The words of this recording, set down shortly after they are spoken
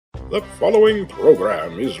The following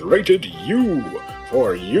program is rated U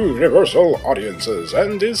for universal audiences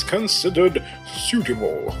and is considered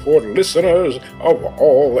suitable for listeners of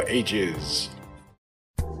all ages.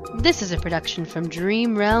 This is a production from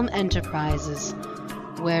Dream Realm Enterprises,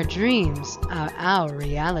 where dreams are our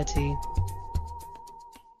reality.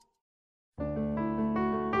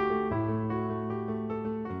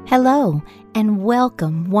 Hello, and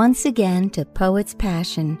welcome once again to Poet's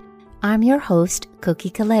Passion. I'm your host, Cookie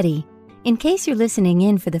Colletti. In case you're listening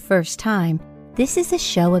in for the first time, this is a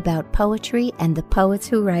show about poetry and the poets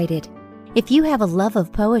who write it. If you have a love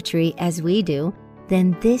of poetry, as we do,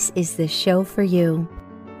 then this is the show for you.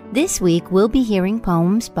 This week, we'll be hearing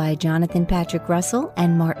poems by Jonithan Patrick Russell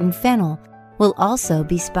and Martin Fennell. We'll also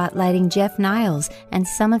be spotlighting Jeff Niles and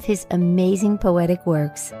some of his amazing poetic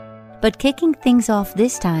works. But kicking things off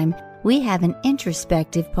this time, we have an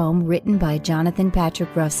introspective poem written by Jonathan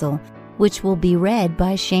Patrick Russell, which will be read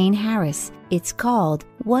by Shane Harris. It's called,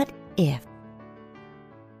 What If?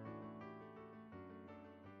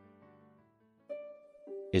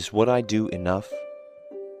 Is what I do enough?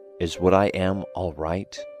 Is what I am all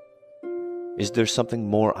right? Is there something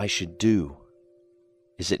more I should do?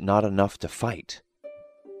 Is it not enough to fight?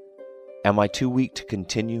 Am I too weak to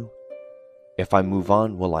continue? If I move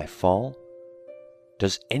on, will I fall?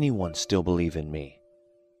 Does anyone still believe in me?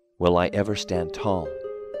 Will I ever stand tall?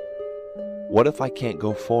 What if I can't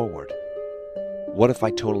go forward? What if I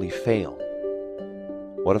totally fail?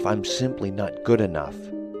 What if I'm simply not good enough?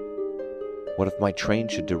 What if my train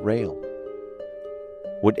should derail?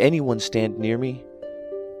 Would anyone stand near me?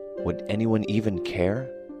 Would anyone even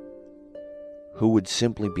care? Who would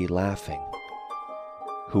simply be laughing?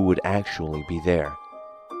 Who would actually be there?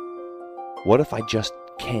 What if I just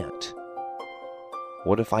can't?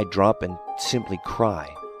 What if I drop and simply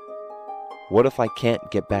cry? What if I can't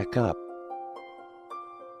get back up?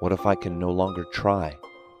 What if I can no longer try?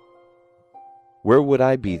 Where would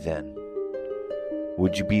I be then?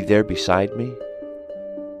 Would you be there beside me?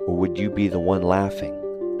 Or would you be the one laughing?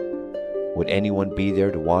 Would anyone be there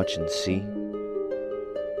to watch and see?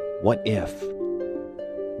 What if?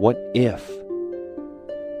 What if?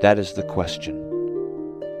 That is the question.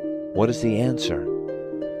 What is the answer?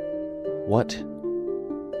 What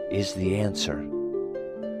is the answer?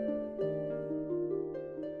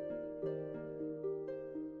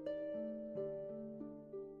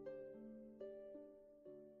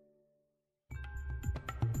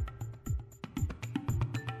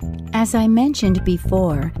 As I mentioned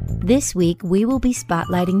before, this week we will be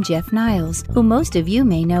spotlighting Jeff Niles, who most of you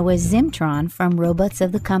may know as Zimtron from Robots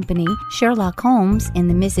of the Company, Sherlock Holmes in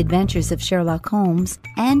The Misadventures of Sherlock Holmes,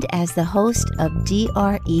 and as the host of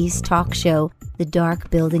DRE's talk show, The Dark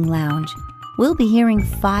Building Lounge. We'll be hearing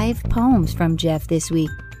 5 poems from Jeff this week.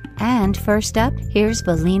 And first up, here's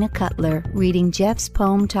Valina Cutler reading Jeff's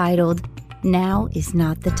poem titled, Now is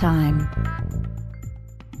Not the Time.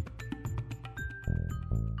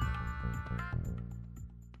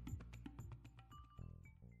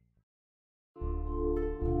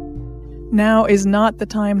 Now is not the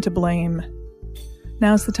time to blame.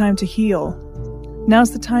 Now's the time to heal.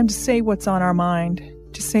 Now's the time to say what's on our mind,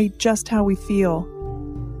 to say just how we feel.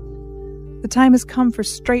 The time has come for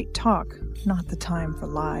straight talk, not the time for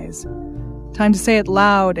lies. Time to say it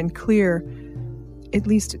loud and clear. At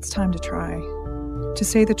least it's time to try. To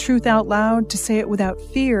say the truth out loud, to say it without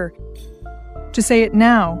fear. To say it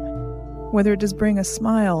now, whether it does bring a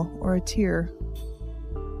smile or a tear.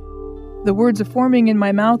 The words forming in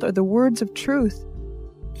my mouth are the words of truth,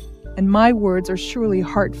 and my words are surely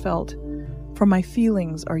heartfelt, for my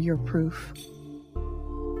feelings are your proof.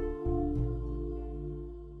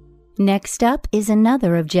 Next up is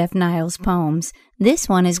another of Jeff Niles' poems. This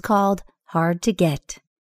one is called Hard to Get.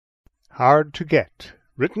 Hard to Get,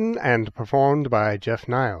 written and performed by Jeff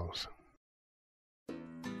Niles.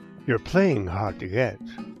 You're playing hard to get.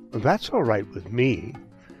 That's all right with me.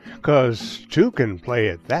 'Cause 2 can play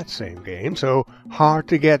at that same game, so hard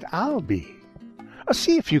to get I'll be.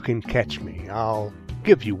 See if you can catch me, I'll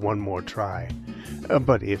give you one more try.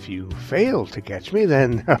 But if you fail to catch me,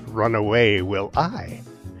 then run away will I.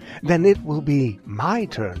 Then it will be my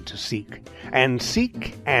turn to seek, and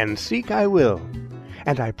seek I will.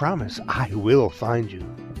 And I promise I will find you,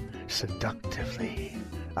 seductively,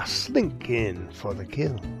 a slink in for the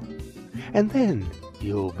kill. And then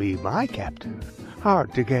you'll be my captive,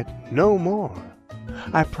 hard to get no more.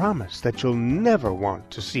 I promise that you'll never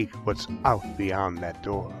want to seek what's out beyond that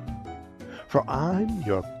door. For I'm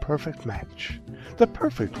your perfect match, the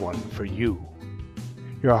perfect one for you.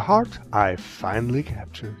 Your heart I've finally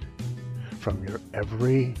captured from your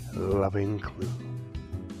every loving clue.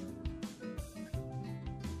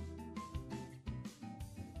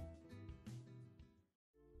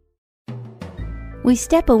 We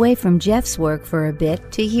step away from Jeff's work for a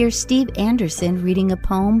bit to hear Steve Anderson reading a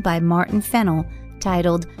poem by Martin Fennell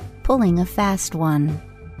titled Pulling a Fast One.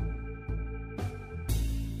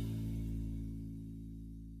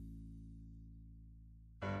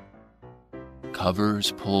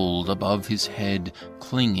 Covers pulled above his head,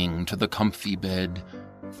 clinging to the comfy bed,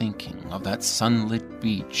 thinking of that sunlit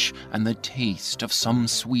beach and the taste of some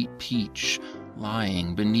sweet peach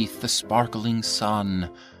lying beneath the sparkling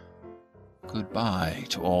sun. Goodbye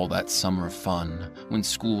to all that summer fun when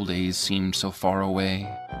school days seemed so far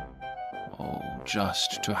away. Oh,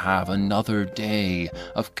 just to have another day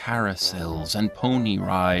of carousels and pony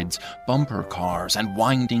rides, bumper cars and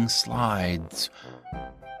winding slides.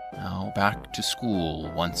 Now back to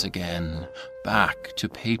school once again, back to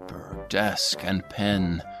paper, desk, and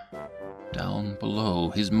pen. Down below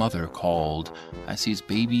his mother called as his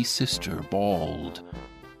baby sister bawled.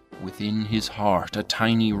 Within his heart a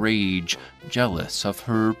tiny rage, jealous of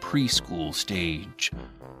her preschool stage.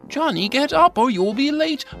 "Johnny, get up or you'll be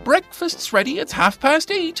late. Breakfast's ready, it's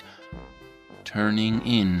 8:30. Turning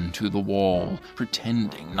into the wall,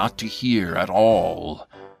 pretending not to hear at all.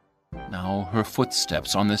 Now her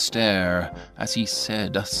footsteps on the stair as he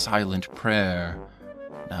said a silent prayer.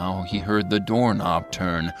 Now he heard the doorknob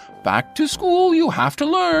turn. "Back to school, you have to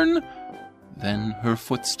learn." Then her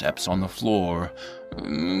footsteps on the floor.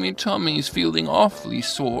 "Me tummy's feeling awfully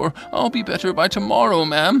sore. I'll be better by tomorrow,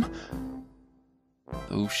 ma'am."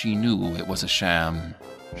 Though she knew it was a sham,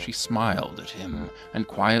 she smiled at him and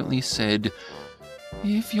quietly said,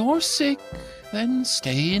 "If you're sick, then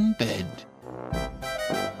stay in bed."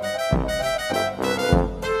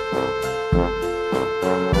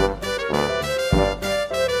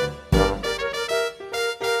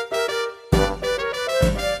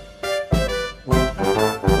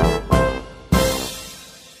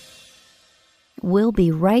 We'll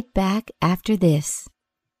be right back after this.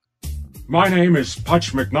 My name is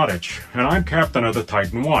Putch McNuttich, and I'm captain of the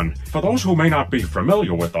Titan I. For those who may not be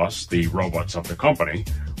familiar with us, the robots of the company,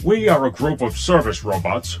 we are a group of service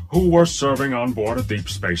robots who were serving on board a deep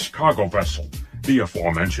space cargo vessel, the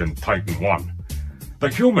aforementioned Titan I. The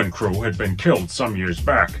human crew had been killed some years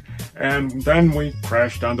back, and then we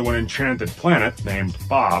crashed onto an enchanted planet named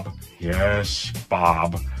Bob. Yes,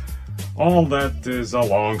 Bob. All that is a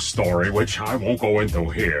long story, which I won't go into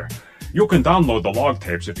here. You can download the log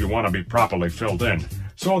tapes if you want to be properly filled in,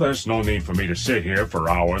 so there's no need for me to sit here for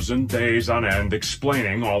hours and days on end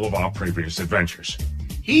explaining all of our previous adventures.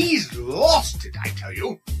 He's lost it, I tell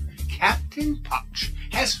you. Captain Putch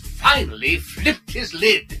has finally flipped his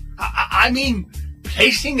lid. I mean,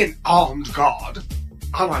 placing an armed guard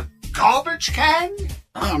on a garbage can?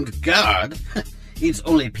 Armed guard? It's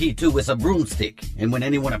only P2 with a broomstick, and when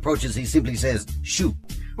anyone approaches he simply says, "Shoot."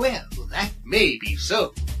 Well, that may be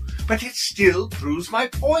so, but it still proves my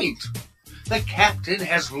point. The captain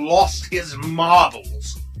has lost his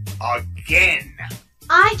marbles. Again.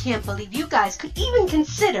 I can't believe you guys could even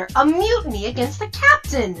consider a mutiny against the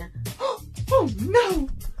captain. Oh no,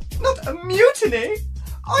 not a mutiny.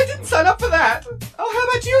 I didn't sign up for that. Oh, how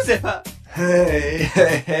about you, Zipper?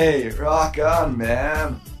 Hey, rock on,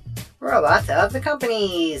 man. Robots of the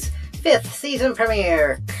Company's 5th season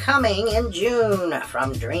premiere, coming in June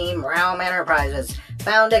from Dream Realm Enterprises,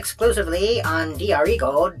 found exclusively on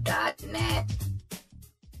dregold.net.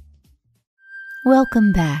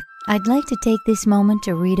 Welcome back. I'd like to take this moment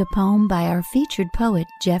to read a poem by our featured poet,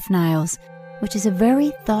 Jeff Niles, which is a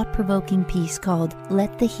very thought-provoking piece called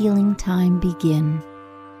Let the Healing Time Begin.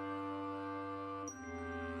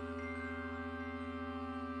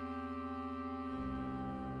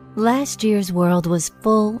 Last year's world was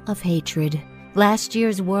full of hatred. Last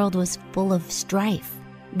year's world was full of strife.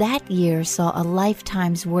 That year saw a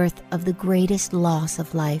lifetime's worth of the greatest loss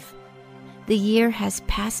of life. The year has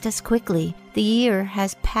passed us quickly. The year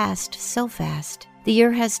has passed so fast. The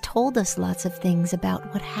year has told us lots of things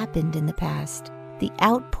about what happened in the past. The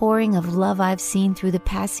outpouring of love I've seen through the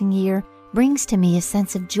passing year brings to me a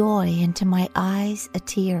sense of joy and to my eyes a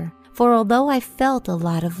tear. For although I felt a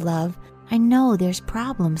lot of love, I know there's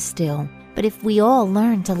problems still. But if we all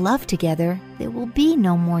learn to love together, there will be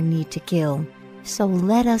no more need to kill. So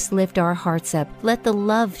let us lift our hearts up. Let the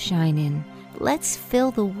love shine in. Let's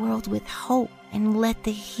fill the world with hope and let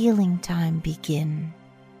the healing time begin.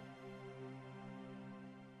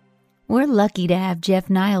 We're lucky to have Jeff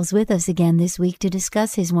Niles with us again this week to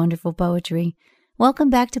discuss his wonderful poetry. Welcome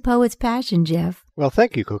back to Poet's Passion, Jeff. Well,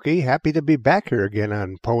 thank you, Cookie. Happy to be back here again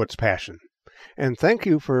on Poet's Passion. And thank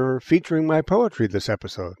you for featuring my poetry this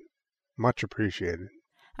episode. Much appreciated.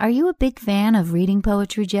 Are you a big fan of reading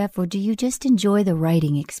poetry, Jeff, or do you just enjoy the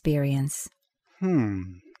writing experience?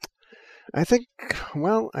 I think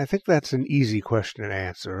that's an easy question to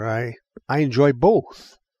answer. I enjoy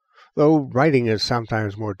both, though writing is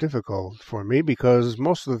sometimes more difficult for me because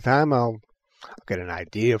most of the time I'll get an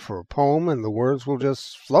idea for a poem and the words will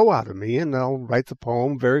just flow out of me and I'll write the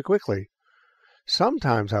poem very quickly.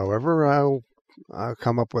 Sometimes, however, I'll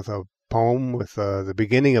come up with a poem with the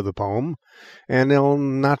beginning of the poem, and I'll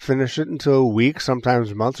not finish it until a week,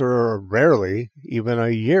 sometimes months, or rarely even a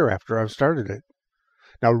year after I've started it.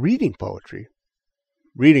 Now, reading poetry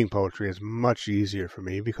is much easier for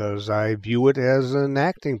me because I view it as an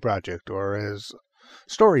acting project or as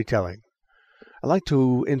storytelling. I like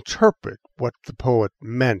to interpret what the poet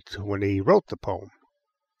meant when he wrote the poem.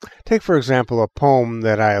 Take, for example, a poem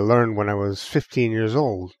that I learned when I was 15 years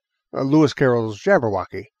old, Lewis Carroll's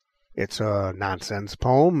Jabberwocky. It's a nonsense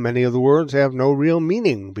poem. Many of the words have no real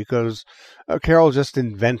meaning because Carroll just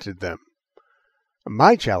invented them.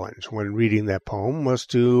 My challenge when reading that poem was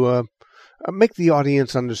to make the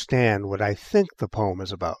audience understand what I think the poem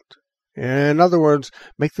is about. In other words,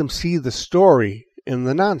 make them see the story in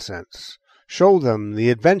the nonsense. Show them the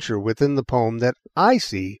adventure within the poem that I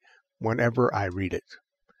see whenever I read it.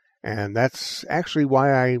 And that's actually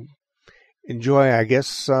why I enjoy, I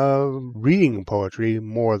guess, reading poetry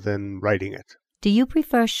more than writing it. Do you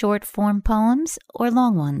prefer short-form poems or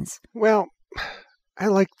long ones? Well, I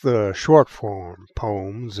like the short-form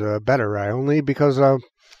poems better, only because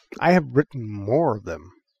I have written more of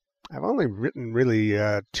them. I've only written really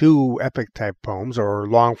 2 epic-type poems, or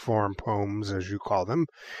long-form poems, as you call them,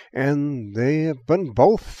 and they have been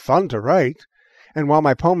both fun to write. And while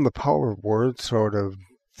my poem, The Power of Words, sort of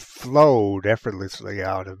flowed effortlessly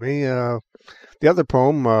out of me, the other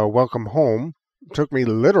poem, Welcome Home, took me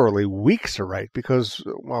literally weeks to write because,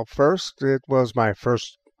 well, first, it was my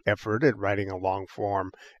first effort at writing a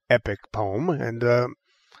long-form epic poem, and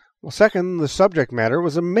second, the subject matter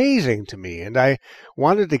was amazing to me, and I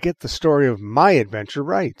wanted to get the story of my adventure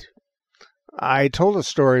right. I told a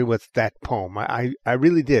story with that poem. I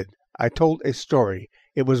really did. I told a story.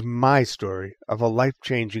 It was my story of a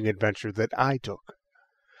life-changing adventure that I took.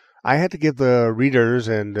 I had to give the readers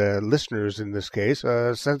and listeners, in this case,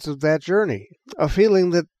 a sense of that journey, a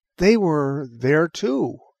feeling that they were there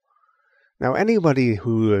too. Now, anybody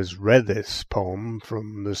who has read this poem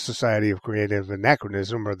from the Society of Creative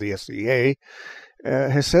Anachronism, or the SCA,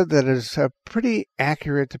 has said that it's a pretty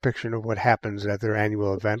accurate depiction of what happens at their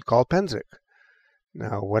annual event called Penzic.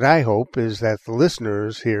 Now, what I hope is that the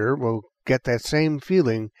listeners here will get that same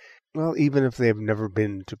feeling, well, even if they've never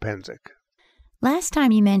been to Penzic. Last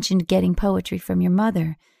time you mentioned getting poetry from your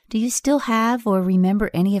mother. Do you still have or remember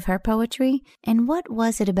any of her poetry? And what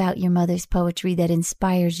was it about your mother's poetry that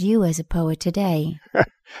inspires you as a poet today?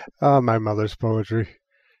 My mother's poetry.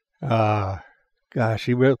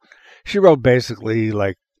 She wrote basically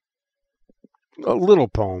like little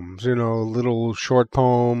poems, little short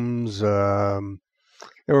poems. They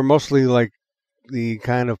were mostly like the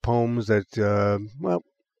kind of poems that,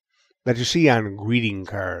 that you see on greeting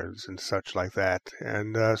cards and such like that.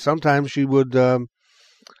 And sometimes she would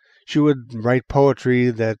write poetry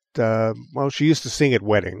that, she used to sing at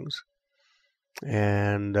weddings.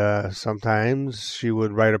 And sometimes she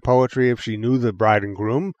would write a poetry if she knew the bride and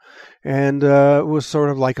groom. And it was sort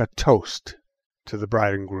of like a toast to the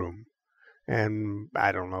bride and groom. And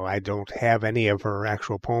I don't know, I don't have any of her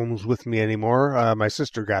actual poems with me anymore. My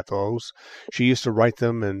sister got those. She used to write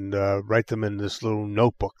them and write them in this little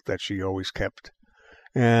notebook that she always kept.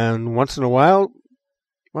 And once in a while,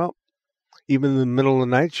 even in the middle of the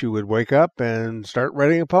night, she would wake up and start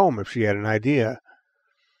writing a poem if she had an idea.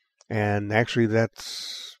 And actually,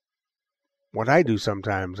 that's what I do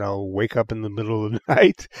sometimes. I'll wake up in the middle of the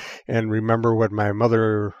night and remember what my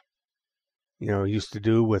mother used to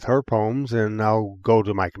do with her poems, and I'll go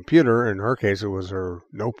to my computer. In her case, it was her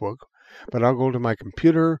notebook. But I'll go to my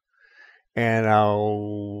computer, and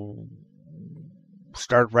I'll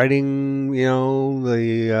start writing,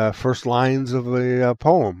 the first lines of a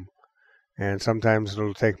poem. And sometimes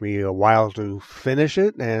it'll take me a while to finish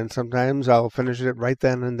it, and sometimes I'll finish it right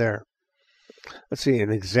then and there. Let's see,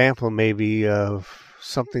 an example maybe of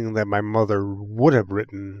something that my mother would have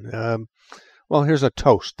written. Here's a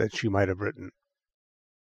toast that she might have written.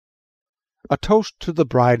 A toast to the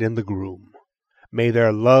bride and the groom. May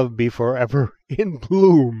their love be forever in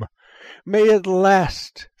bloom. May it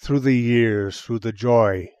last through the years, through the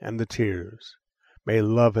joy and the tears. May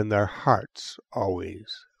love in their hearts always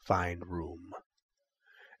find room.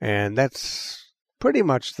 And that's pretty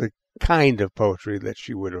much the kind of poetry that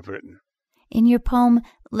she would have written. In your poem,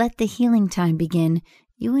 Let the Healing Time Begin,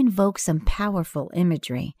 you invoke some powerful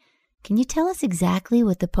imagery. Can you tell us exactly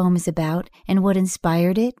what the poem is about and what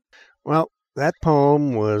inspired it? Well, that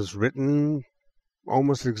poem was written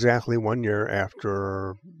almost exactly 1 year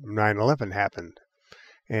after 9/11 happened.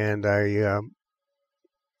 And I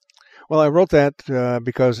wrote that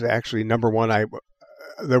because actually, number one,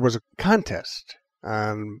 there was a contest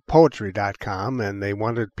on poetry.com, and they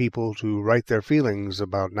wanted people to write their feelings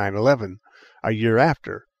about 9/11 a year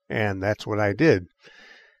after, and that's what I did.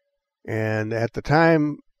 And at the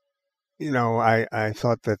time, I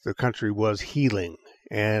thought that the country was healing,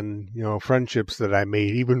 and, friendships that I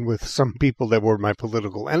made, even with some people that were my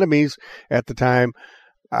political enemies at the time,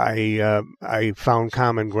 I found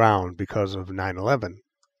common ground because of 9/11.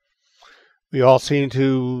 We all seem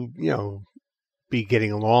to, be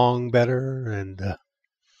getting along better, and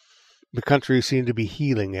the country seemed to be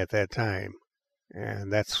healing at that time.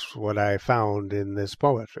 And that's what I found in this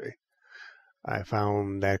poetry. I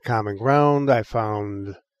found that common ground. I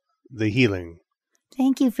found the healing.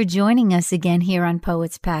 Thank you for joining us again here on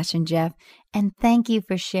Poet's Passion, Jeff, and thank you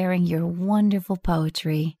for sharing your wonderful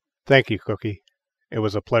poetry. Thank you, Cookie. It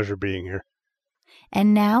was a pleasure being here.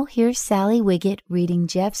 And now here's Sally Wiget reading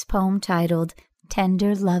Jeff's poem titled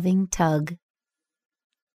Tender Loving Tug.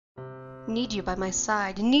 Need you by my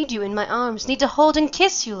side, need you in my arms, need to hold and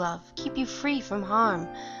kiss you, love, keep you free from harm.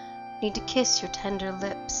 Need to kiss your tender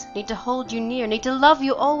lips, need to hold you near, need to love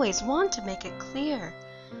you always, want to make it clear.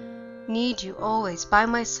 Need you always by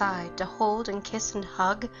my side to hold and kiss and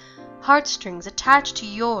hug, heartstrings attached to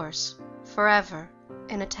yours, forever,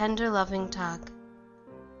 in a tender loving tug.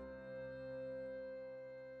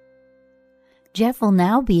 Jeff will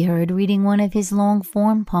now be heard reading one of his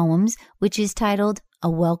long-form poems, which is titled A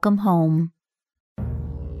Welcome Home.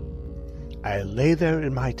 I lay there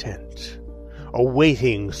in my tent,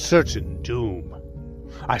 awaiting certain doom.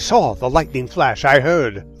 I saw the lightning flash, I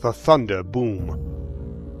heard the thunder boom.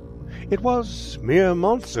 It was mere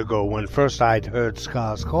months ago when first I'd heard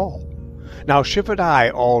Scar's call. Now shivered I,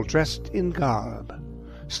 all dressed in garb,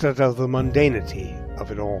 instead of the mundanity of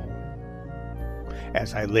it all.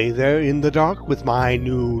 As I lay there in the dark with my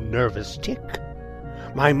new nervous tick,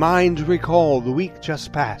 my mind recalled the week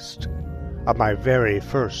just past of my very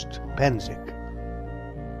first Penzic.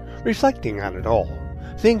 Reflecting on it all,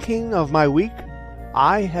 thinking of my week,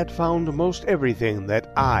 I had found most everything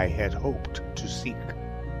that I had hoped to seek.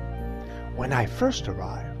 When I first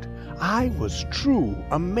arrived, I was true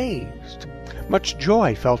amazed. Much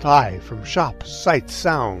joy felt I from shops, sights,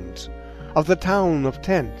 sounds, of the town of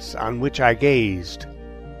tents on which I gazed.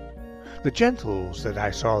 The gentles that I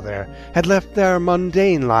saw there had left their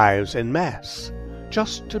mundane lives en masse,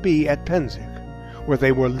 just to be at Penzic, where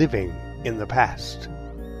they were living in the past.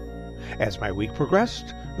 As my week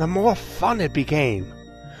progressed, the more fun it became.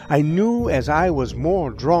 I knew as I was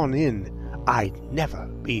more drawn in, I'd never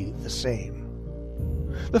be the same.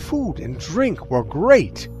 The food and drink were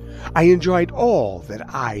great. I enjoyed all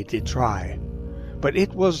that I did try, but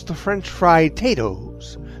it was the French fried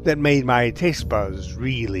potatoes that made my taste buds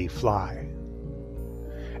really fly.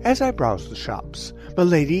 As I browsed the shops,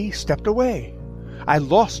 milady stepped away. I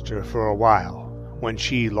lost her for a while, when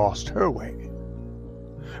she lost her way.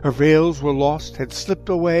 Her veils were lost, had slipped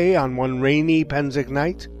away on one rainy Penzic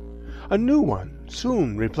night. A new one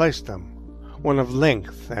soon replaced them, one of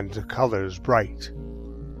length and colors bright.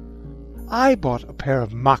 I bought a pair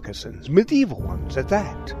of moccasins, medieval ones at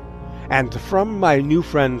that, and from my new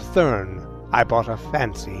friend Thurn I bought a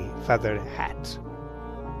fancy feathered hat.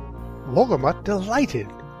 Wolgamut delighted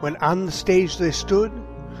when on the stage they stood.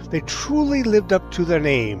 They truly lived up to their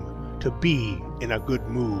name, to be in a good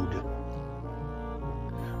mood.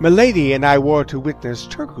 Milady and I were to witness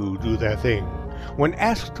Turku do their thing, when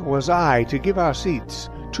asked was I to give our seats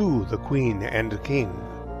to the Queen and King.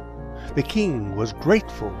 The King was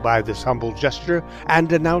grateful by this humble gesture,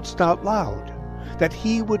 and announced out loud that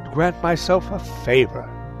he would grant myself a favor,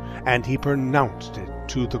 and he pronounced it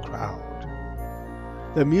to the crowd.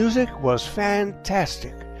 The music was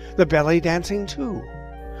fantastic, the belly dancing too.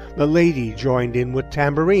 The lady joined in with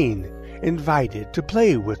tambourine, invited to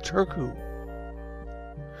play with Turku.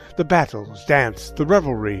 The battles, dance, the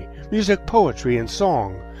revelry, music, poetry, and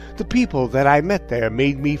song, the people that I met there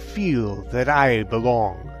made me feel that I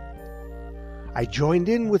belong. I joined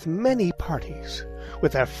in with many parties,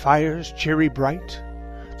 with their fires cheery bright.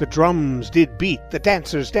 The drums did beat, the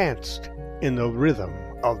dancers danced, in the rhythm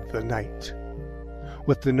of the night.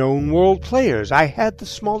 With the known world players I had the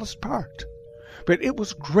smallest part, but it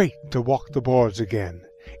was great to walk the boards again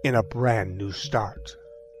in a brand new start.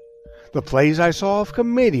 The plays I saw of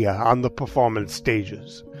Commedia on the performance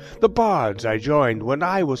stages, the bards I joined when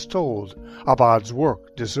I was told a bard's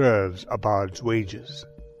work deserves a bard's wages.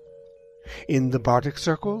 In the bardic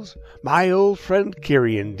circles, my old friend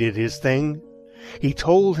Kyrian did his thing. He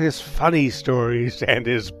told his funny stories and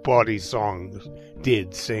his bawdy songs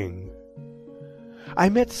did sing. I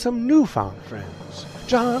met some newfound friends.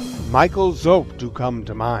 John, Michael, Zope do come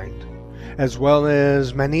to mind, as well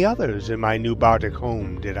as many others in my new bardic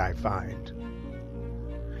home did I find.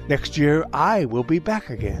 Next year I will be back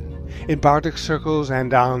again, in bardic circles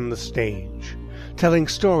and on the stage, telling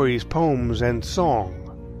stories, poems, and song.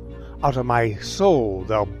 Out of my soul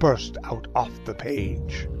they'll burst out off the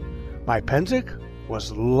page. My Pensic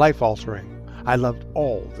was life-altering. I loved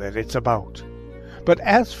all that it's about. But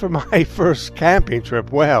as for my first camping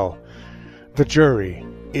trip, well, the jury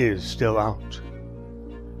is still out.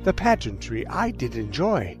 The pageantry I did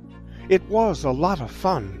enjoy. It was a lot of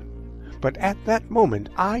fun. But at that moment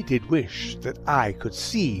I did wish that I could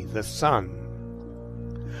see the sun.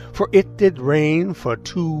 For it did rain for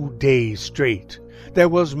 2 days straight. There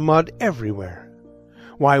was mud everywhere.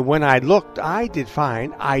 Why, when I looked, I did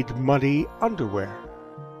find I'd muddy underwear.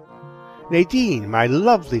 Nadine, my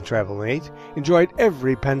lovely travel mate, enjoyed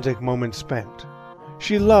every Pensic moment spent.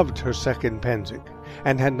 She loved her second Pensic,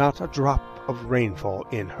 and had not a drop of rainfall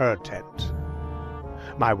in her tent.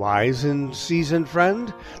 My wise and seasoned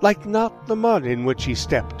friend liked not the mud in which he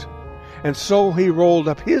stepped, and so he rolled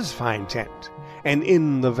up his fine tent, and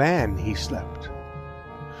in the van he slept.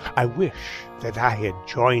 I wish that I had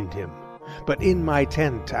joined him, but in my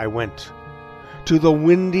tent I went, to the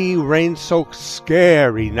windy, rain-soaked,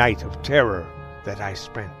 scary night of terror that I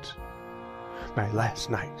spent. My last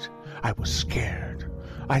night I was scared.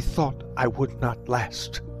 I thought I would not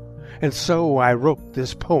last, and so I wrote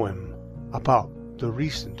this poem about the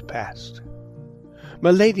recent past.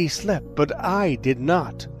 My lady slept, but I did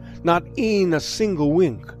not e'en a single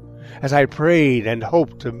wink, as I prayed and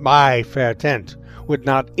hoped my fair tent would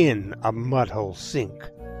not in a mud-hole sink.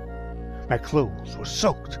 My clothes were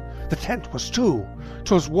soaked, the tent was too,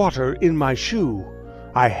 'twas water in my shoe.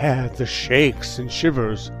 I had the shakes and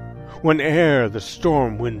shivers whene'er the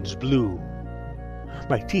storm winds blew.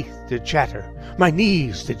 My teeth did chatter, my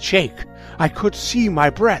knees did shake, I could see my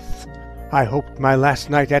breath. I hoped my last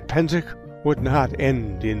night at Pensic would not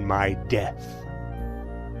end in my death.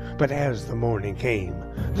 But as the morning came,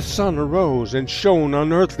 the sun arose and shone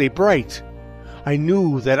unearthly bright. I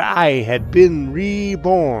knew that I had been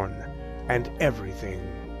reborn, and everything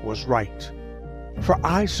was right. For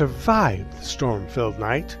I survived the storm-filled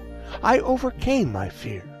night. I overcame my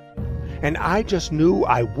fear, and I just knew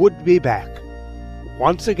I would be back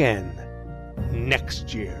once again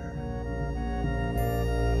next year.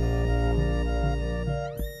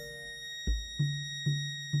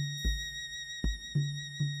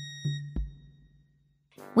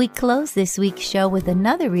 We close this week's show with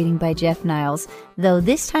another reading by Jeff Niles, though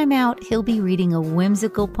this time out he'll be reading a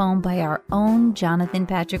whimsical poem by our own Jonithan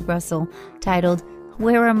Patrick Russell titled,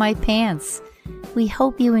 Where Are My Pants? We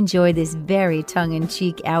hope you enjoy this very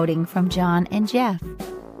tongue-in-cheek outing from John and Jeff.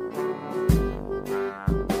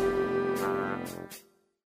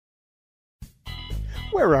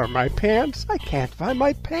 Where are my pants? I can't find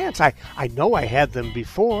my pants. I know I had them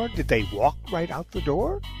before. Did they walk right out the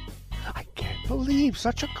door? I can't believe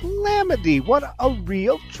such a calamity. What a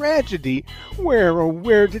real tragedy.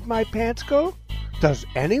 Where did my pants go? Does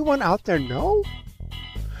anyone out there know?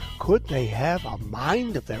 Could they have a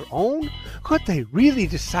mind of their own? Could they really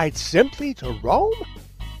decide simply to roam?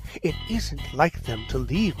 It isn't like them to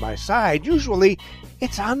leave my side. Usually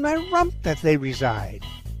it's on my rump that they reside.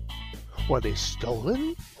 Were they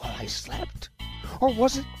stolen while I slept? Or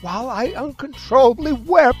was it while I uncontrollably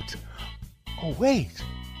wept? Oh, wait.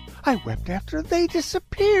 I wept after they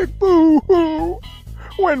disappeared. Boo-hoo!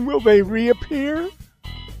 When will they reappear?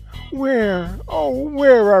 Where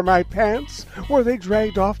are my pants? Were they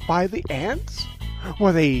dragged off by the ants?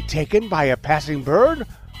 Were they taken by a passing bird?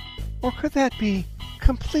 Or could that be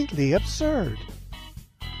completely absurd?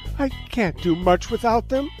 I can't do much without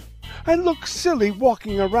them. I look silly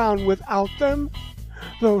walking around without them,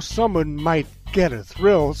 though someone might get a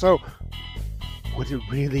thrill, so would it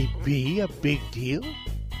really be a big deal?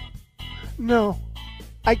 No,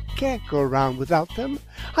 I can't go around without them.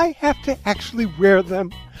 I have to actually wear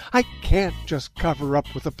them. I can't just cover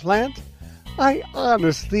up with a plant. I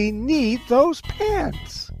honestly need those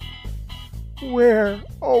pants. Where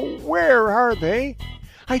are they?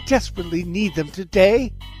 I desperately need them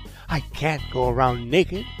today. I can't go around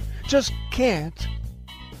naked. Just can't.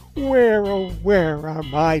 Where are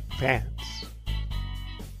my pants?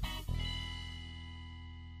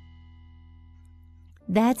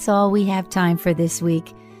 That's all we have time for this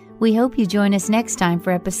week. We hope you join us next time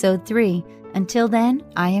for episode 3 Until then,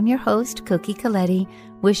 I am your host, Cookie Colletti,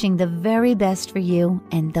 wishing the very best for you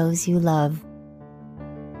and those you love.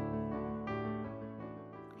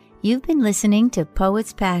 You've been listening to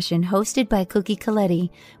Poet's Passion, hosted by Cookie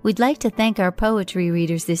Colletti. We'd like to thank our poetry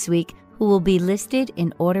readers this week, who will be listed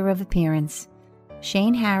in order of appearance: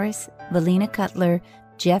 Shane Harris, Valina Cutler,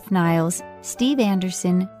 Jeff Niles, Steve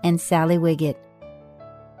Anderson, and Sally Wiget.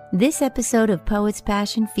 This episode of Poet's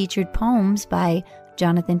Passion featured poems by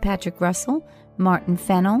Jonathan Patrick Russell, Martin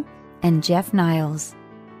Fennell, and Jeff Niles.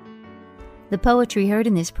 The poetry heard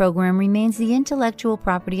in this program remains the intellectual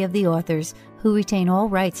property of the authors, who retain all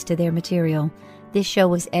rights to their material. This show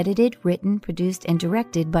was edited, written, produced, and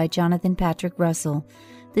directed by Jonathan Patrick Russell.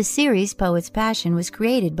 The series Poet's Passion was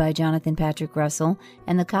created by Jonathan Patrick Russell,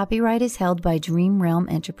 and the copyright is held by Dream Realm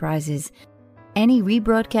Enterprises. Any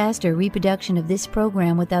rebroadcast or reproduction of this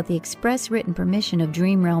program without the express written permission of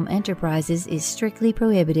Dream Realm Enterprises is strictly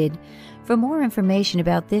prohibited. For more information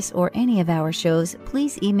about this or any of our shows,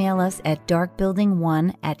 please email us at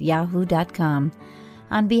darkbuilding1@yahoo.com.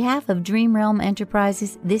 On behalf of Dream Realm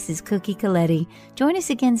Enterprises, this is Cookie Colletti. Join us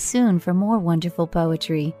again soon for more wonderful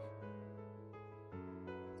poetry.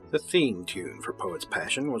 The theme tune for Poet's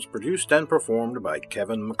Passion was produced and performed by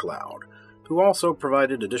Kevin MacLeod, who also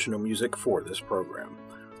provided additional music for this program.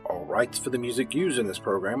 All rights for the music used in this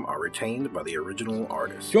program are retained by the original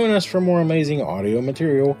artist. Join us for more amazing audio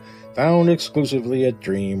material found exclusively at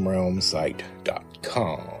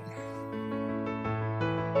DreamRealmSite.com.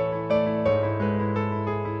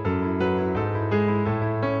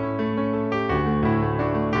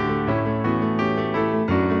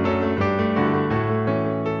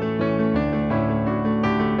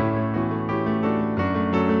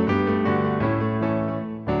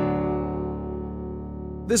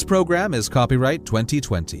 This program is copyright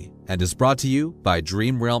 2020 and is brought to you by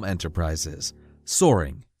Dream Realm Enterprises,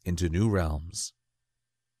 soaring into new realms.